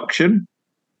gold production,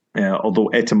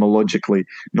 although etymologically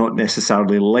not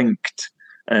necessarily linked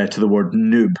to the word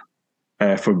nub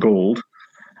for gold.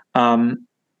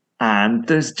 And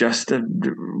there's just a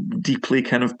deeply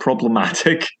kind of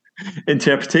problematic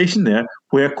interpretation there,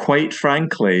 where, quite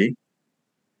frankly,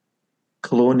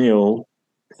 colonial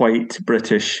white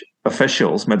British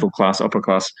officials, middle class, upper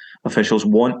class officials,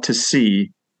 want to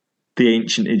see the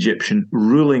ancient Egyptian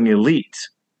ruling elite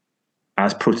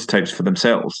as prototypes for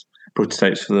themselves,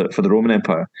 prototypes for the Roman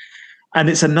Empire. And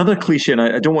it's another cliche, and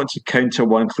I don't want to counter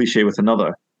one cliche with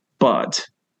another, but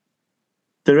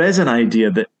there is an idea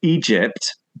that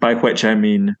Egypt, by which I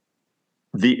mean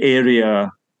the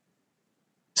area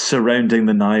surrounding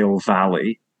the Nile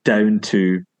Valley down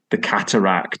to the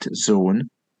cataract zone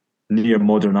near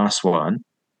modern Aswan,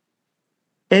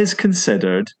 is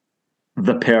considered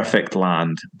the perfect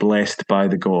land, blessed by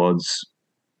the gods.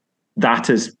 That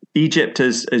is, Egypt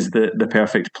is the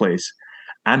perfect place.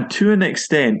 And to an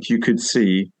extent, you could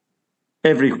see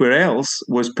everywhere else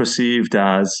was perceived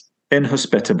as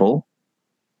inhospitable,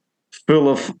 full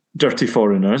of dirty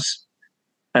foreigners,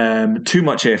 too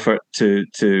much effort to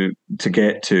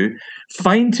get to,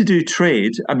 fine to do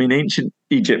trade. I mean, ancient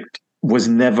Egypt was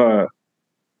never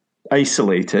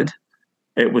isolated.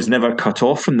 It was never cut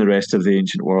off from the rest of the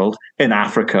ancient world in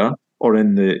Africa or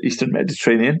in the Eastern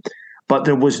Mediterranean. But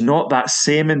there was not that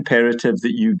same imperative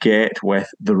that you get with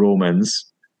the Romans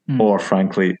or,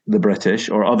 frankly, the British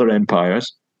or other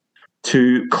empires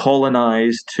to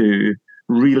colonize, to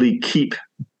really keep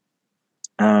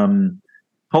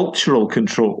cultural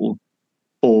control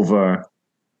over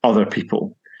other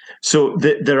people. So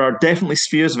there are definitely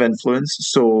spheres of influence.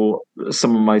 So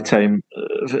some of my time,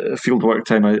 fieldwork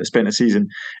time, I spent a season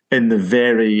in the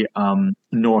very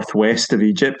northwest of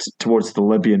Egypt, towards the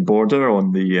Libyan border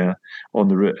on the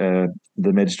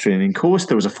Mediterranean coast.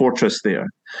 There was a fortress there,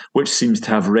 which seems to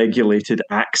have regulated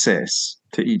access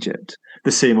to Egypt.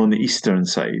 The same on the eastern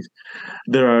side.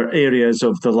 There are areas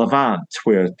of the Levant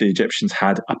where the Egyptians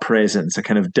had a presence, a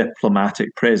kind of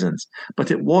diplomatic presence,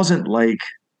 but it wasn't like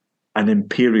an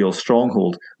imperial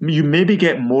stronghold. You maybe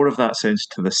get more of that sense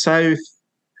to the south,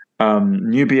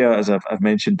 Nubia, as I've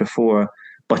mentioned before,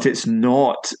 but it's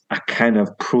not a kind of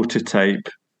prototype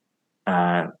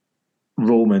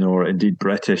Roman or indeed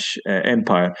British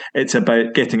empire. It's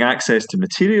about getting access to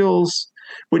materials,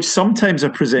 which sometimes are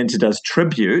presented as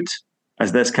tribute,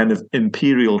 as this kind of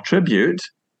imperial tribute,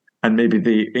 and maybe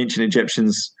the ancient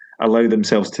Egyptians allow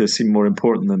themselves to seem more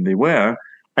important than they were.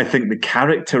 I think the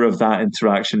character of that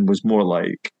interaction was more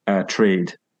like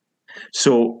trade.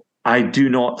 So I do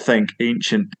not think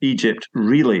ancient Egypt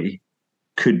really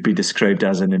could be described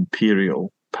as an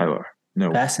imperial power.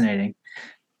 No. Fascinating.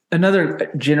 Another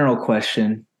general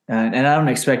question, and I don't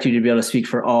expect you to be able to speak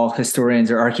for all historians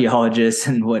or archaeologists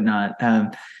and whatnot,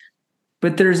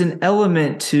 but there's an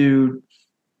element to,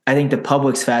 I think, the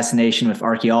public's fascination with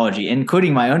archaeology,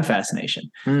 including my own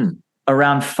fascination,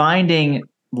 around finding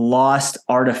lost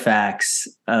artifacts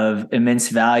of immense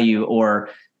value or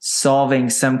solving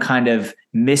some kind of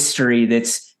mystery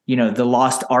that's, the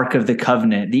lost Ark of the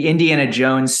Covenant, the Indiana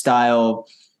Jones style.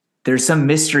 There's some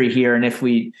mystery here, and if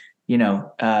we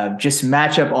just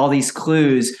match up all these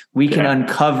clues, we can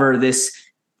uncover this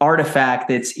artifact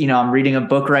that's, I'm reading a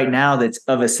book right now that's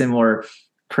of a similar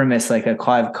premise, like a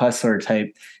Clive Cussler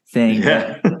type thing.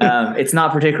 Yeah. But, it's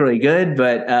not particularly good,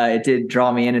 but it did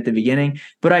draw me in at the beginning.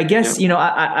 But I guess,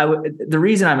 the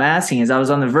reason I'm asking is I was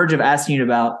on the verge of asking you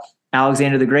about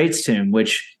Alexander the Great's tomb,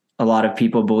 which a lot of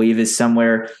people believe is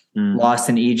somewhere lost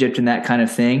in Egypt and that kind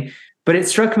of thing. But it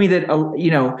struck me that,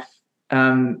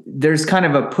 there's kind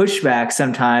of a pushback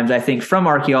sometimes, I think, from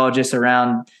archaeologists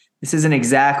around this isn't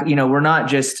exactly, we're not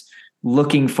just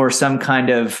looking for some kind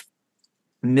of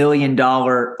 $1 million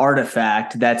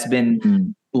artifact that's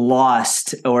been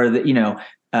lost or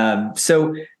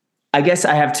so I guess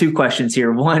I have two questions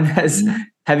here. One is,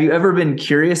 have you ever been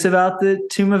curious about the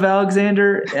tomb of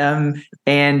Alexander?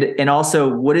 And also,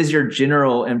 what is your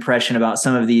general impression about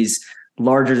some of these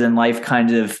larger than life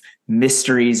kinds of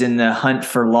mysteries in the hunt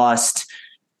for lost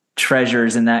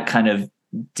treasures and that kind of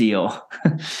deal?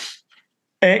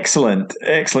 Excellent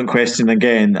question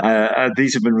again.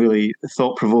 These have been really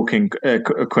thought-provoking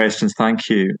questions. Thank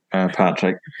you,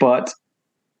 Patrick. But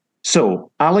so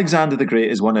Alexander the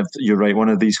Great is you're right, one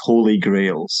of these holy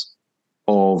grails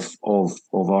of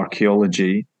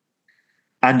archaeology.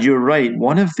 And you're right,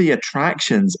 one of the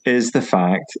attractions is the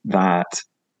fact that,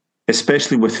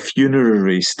 especially with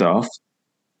funerary stuff,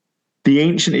 the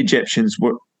ancient Egyptians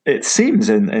were, it seems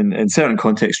in certain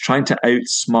contexts, trying to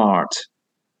outsmart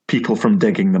people from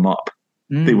digging them up.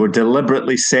 They were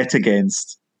deliberately set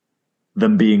against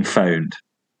them being found.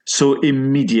 So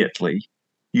immediately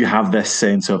you have this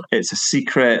sense of it's a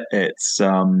secret, it's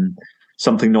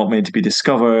something not meant to be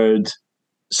discovered.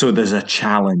 So there's a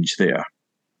challenge there.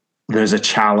 There's a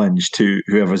challenge to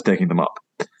whoever's digging them up.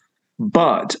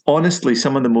 But honestly,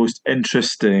 some of the most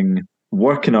interesting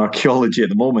work in archaeology at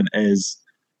the moment is,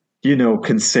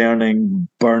 concerning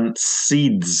burnt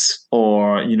seeds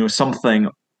or, something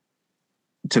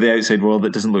to the outside world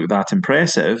that doesn't look that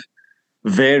impressive.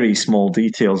 Very small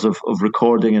details of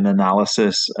recording and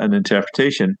analysis and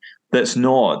interpretation that's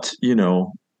not,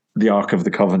 the Ark of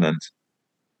the Covenant.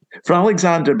 For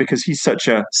Alexander, because he's such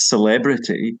a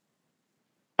celebrity,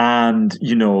 and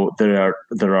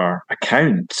there are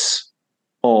accounts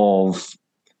of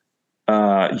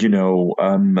Octavian,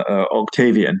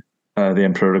 the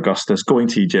Emperor Augustus, going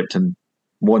to Egypt and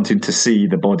wanting to see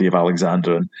the body of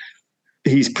Alexander, and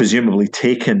he's presumably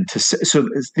taken to. So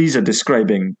these are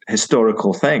describing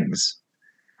historical things.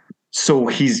 So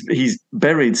he's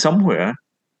buried somewhere.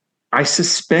 I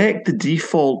suspect the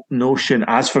default notion,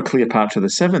 as for Cleopatra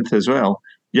VII as well,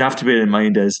 you have to bear in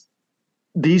mind is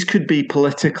these could be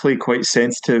politically quite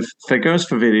sensitive figures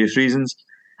for various reasons,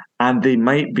 and they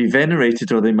might be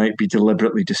venerated or they might be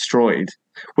deliberately destroyed,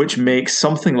 which makes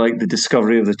something like the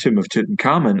discovery of the tomb of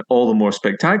Tutankhamun all the more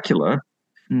spectacular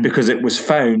because it was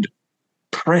found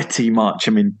pretty much,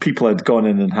 people had gone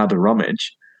in and had a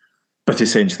rummage, but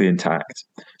essentially intact.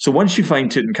 So once you find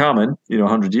Tutankhamun,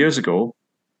 100 years ago,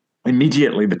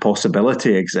 immediately the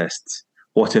possibility exists.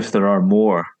 What if there are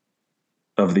more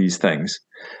of these things?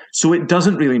 So it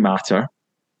doesn't really matter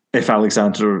if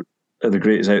Alexander the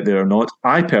Great is out there or not.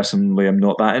 I personally am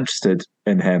not that interested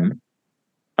in him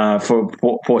for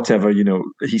whatever,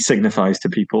 he signifies to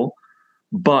people.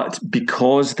 But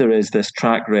because there is this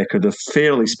track record of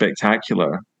fairly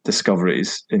spectacular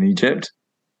discoveries in Egypt,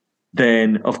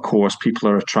 then of course people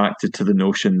are attracted to the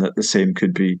notion that the same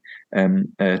could be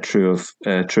true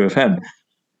of him.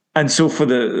 And so for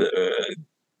the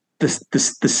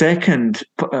second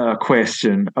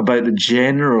question about the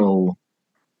general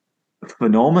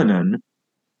phenomenon,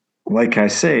 like I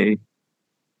say,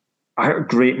 a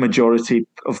great majority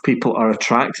of people are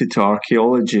attracted to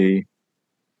archaeology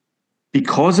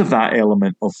because of that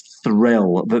element of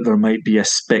thrill that there might be a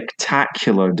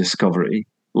spectacular discovery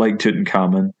like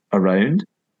Tutankhamun around.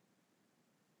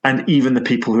 And even the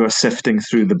people who are sifting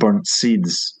through the burnt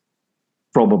seeds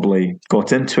probably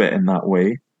got into it in that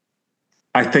way.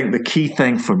 I think the key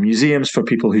thing for museums, for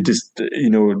people who just,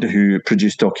 who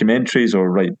produce documentaries or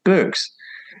write books,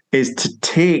 is to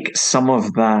take some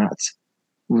of that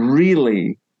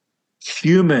really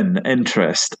human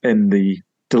interest in the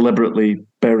deliberately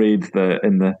buried,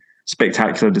 in the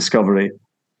spectacular discovery,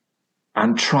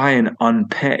 and try and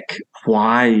unpick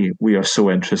why we are so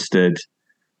interested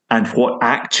and what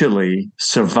actually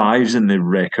survives in the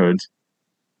record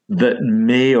that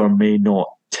may or may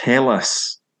not tell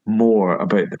us more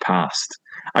about the past.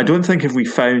 I don't think if we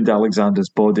found Alexander's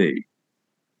body,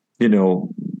 in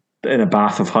a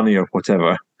bath of honey or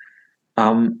whatever,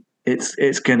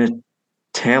 it's going to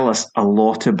tell us a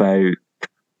lot about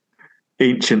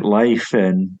ancient life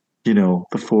in, the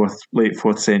late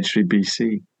 4th century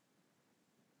BC.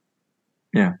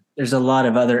 Yeah. There's a lot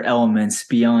of other elements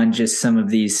beyond just some of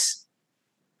these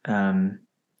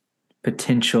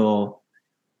potential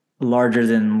larger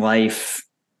than life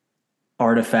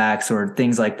artifacts or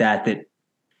things like that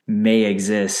may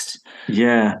exist.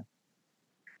 Yeah.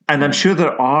 And I'm sure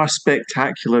there are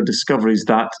spectacular discoveries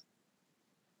that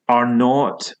are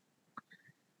not,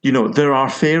 there are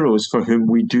pharaohs for whom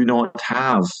we do not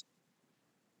have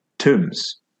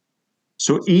tombs.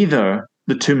 So either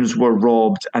the tombs were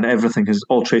robbed and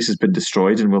all trace has been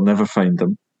destroyed and we'll never find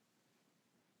them,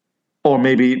 or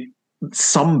maybe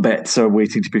some bits are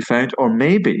waiting to be found, or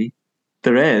maybe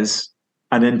there is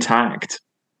an intact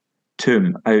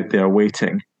tomb out there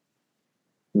waiting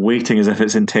as if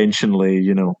it's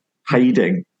intentionally,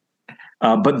 hiding.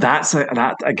 But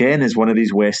that again is one of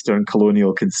these Western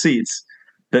colonial conceits,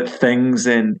 that things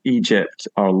in Egypt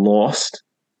are lost,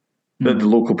 that the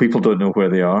local people don't know where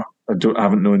they are, or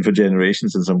haven't known for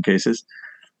generations in some cases,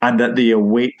 and that they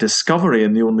await discovery,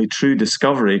 and the only true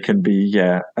discovery can be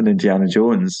an Indiana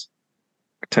Jones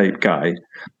type guy,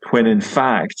 when in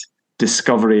fact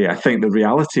discovery, I think the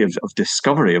reality of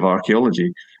discovery of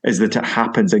archaeology is that it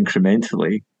happens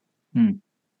incrementally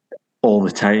all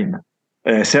the time.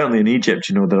 Certainly in Egypt,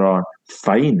 there are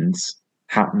finds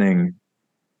happening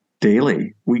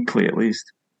daily, weekly at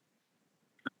least.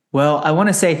 Well, I want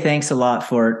to say thanks a lot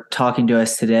for talking to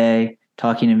us today,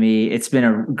 talking to me. It's been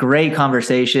a great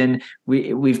conversation.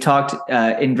 We've talked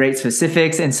in great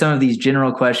specifics and some of these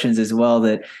general questions as well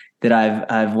that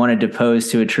I've wanted to pose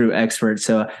to a true expert.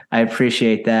 So I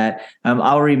appreciate that.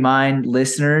 I'll remind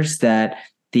listeners that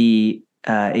the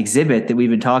exhibit that we've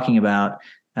been talking about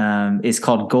is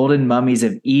called Golden Mummies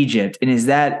of Egypt. And has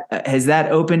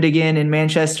that opened again in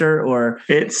Manchester, or?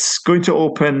 It's going to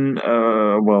open,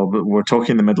 we're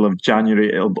talking the middle of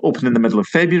January. It'll open in the middle of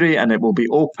February, and it will be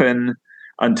open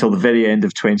until the very end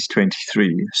of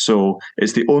 2023. So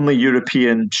it's the only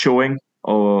European showing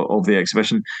of the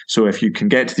exhibition. So if you can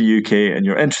get to the UK and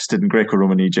you're interested in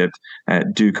Greco-Roman Egypt,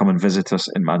 do come and visit us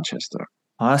in Manchester.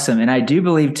 Awesome. And I do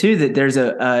believe too that there's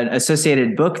an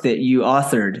associated book that you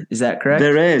authored. Is that correct?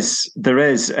 There is.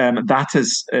 That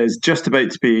is just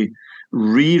about to be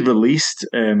re-released.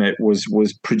 It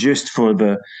was produced for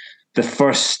the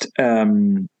first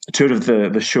tour of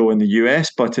the show in the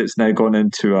US, but it's now gone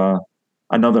into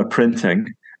another printing,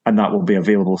 and that will be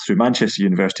available through Manchester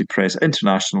University Press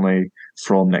internationally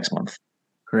from next month.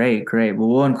 Great. Well,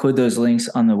 we'll include those links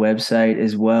on the website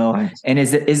as well. Thanks. And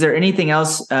is there anything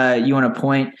else you want to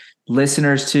point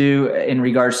listeners to in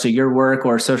regards to your work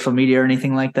or social media or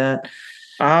anything like that?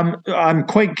 I'm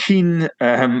quite keen.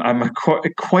 I'm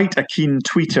quite a keen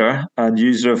tweeter and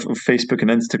user of Facebook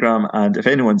and Instagram. And if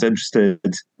anyone's interested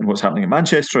in what's happening in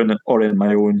Manchester or in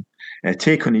my own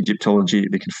take on Egyptology,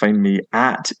 they can find me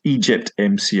at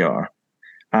EgyptMCR.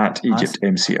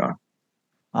 EgyptMCR.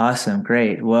 Awesome.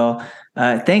 Great. Well,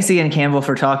 thanks again, Campbell,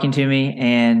 for talking to me.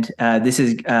 And this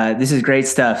is great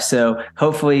stuff. So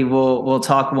hopefully we'll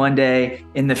talk one day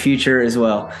in the future as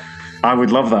well. I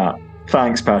would love that.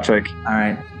 Thanks, Patrick. All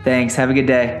right. Thanks. Have a good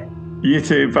day. You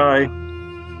too. Bye.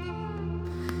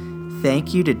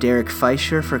 Thank you to Derek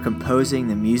Fleischer for composing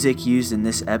the music used in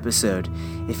this episode.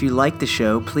 If you like the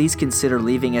show, please consider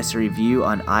leaving us a review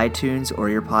on iTunes or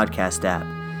your podcast app.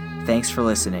 Thanks for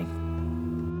listening.